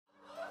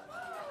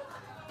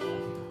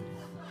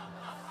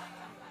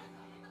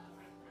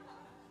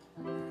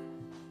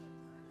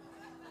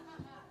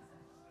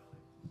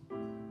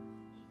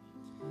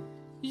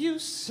You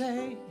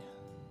say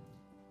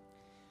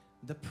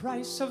the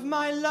price of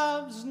my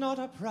love's not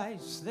a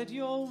price that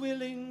you're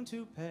willing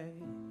to pay.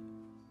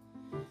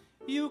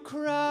 You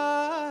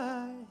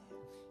cry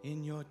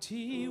in your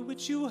tea,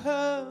 which you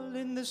hurl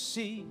in the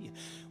sea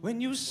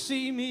when you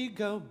see me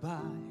go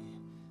by.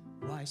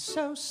 Why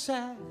so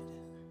sad?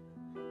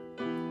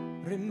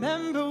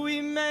 Remember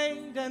we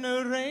made an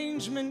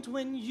arrangement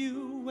when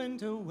you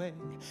went away.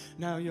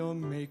 Now you're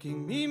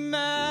making me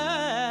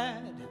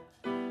mad.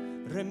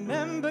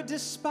 Remember,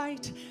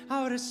 despite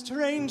our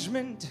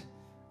estrangement,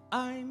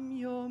 I'm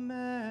your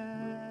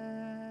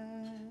man.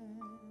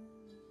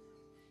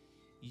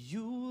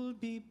 You'll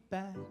be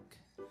back,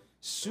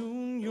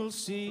 soon you'll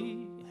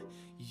see.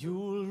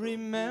 You'll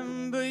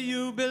remember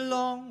you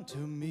belong to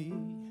me.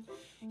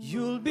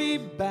 You'll be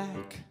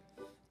back,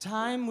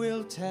 time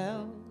will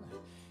tell.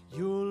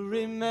 You'll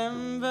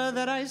remember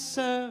that I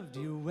served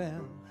you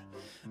well.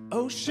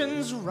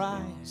 Oceans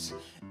rise,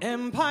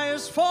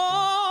 empires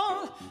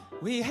fall.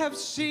 We have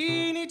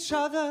seen each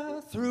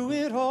other through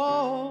it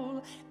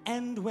all.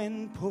 And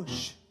when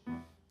push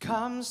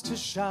comes to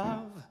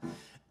shove,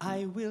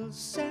 I will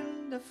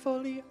send a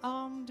fully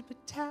armed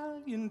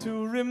battalion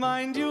to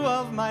remind you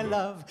of my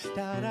love.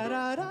 Da da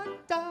da da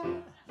da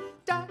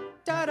da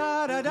da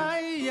da da da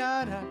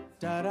ya da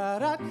da da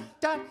da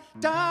da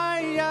da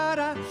ya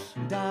da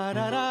da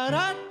da da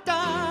da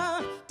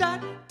da da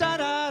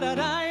da da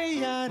da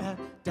ya da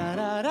da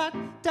da da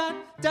da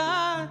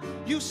da.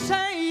 You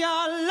say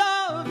our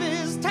love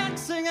is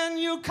taxing and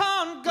you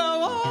can't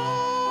go on.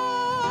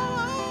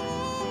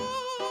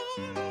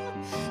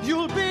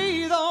 You'll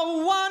be the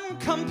one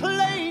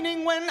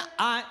complaining when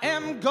I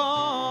am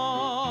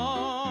gone.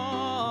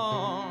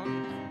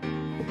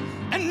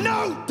 And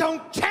no,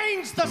 don't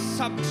change the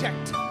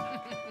subject,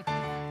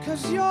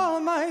 'cause you're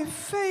my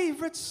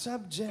favorite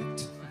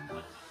subject,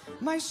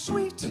 my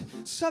sweet,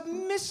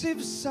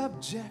 submissive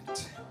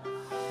subject,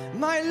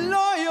 my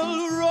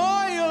loyal,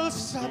 royal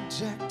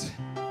subject,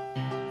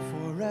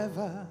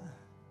 forever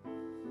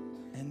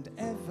and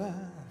ever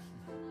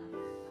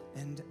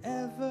and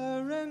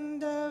ever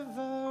and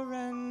ever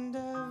and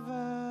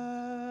ever.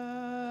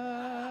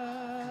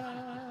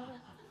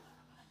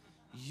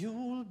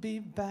 You'll be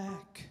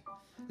back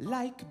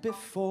like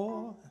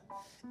before.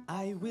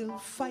 I will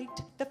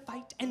fight the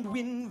fight and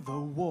win the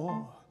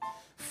war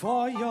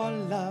for your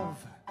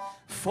love,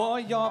 for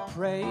your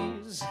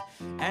praise,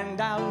 and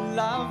I'll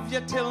love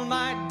you till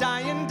my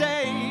dying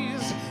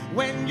days.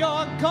 When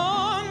you're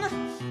gone,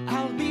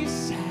 I'll be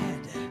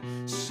sad,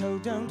 so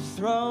don't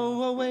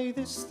throw away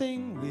this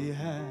thing we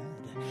had.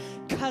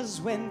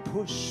 'Cause when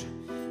push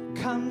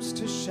comes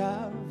to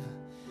shove,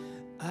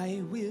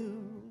 I will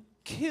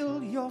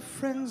kill your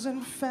friends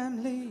and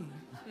family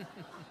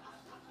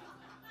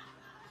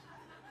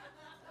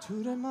to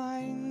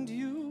remind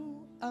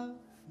you of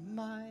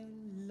my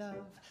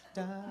love.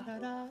 Da da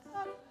da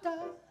da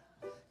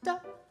da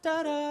da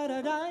da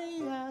da da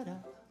ya da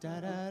da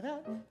da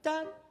da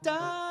da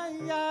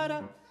ya da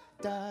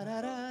da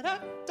da da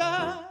da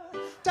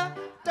da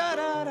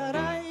da da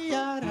da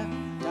ya da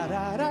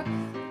da da.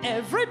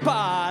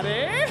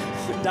 Everybody,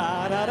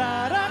 da da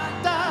da da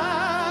da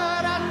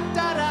da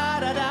da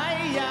da da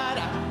ya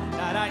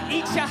da da.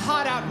 Eat your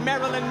heart out,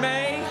 Marilyn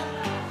May.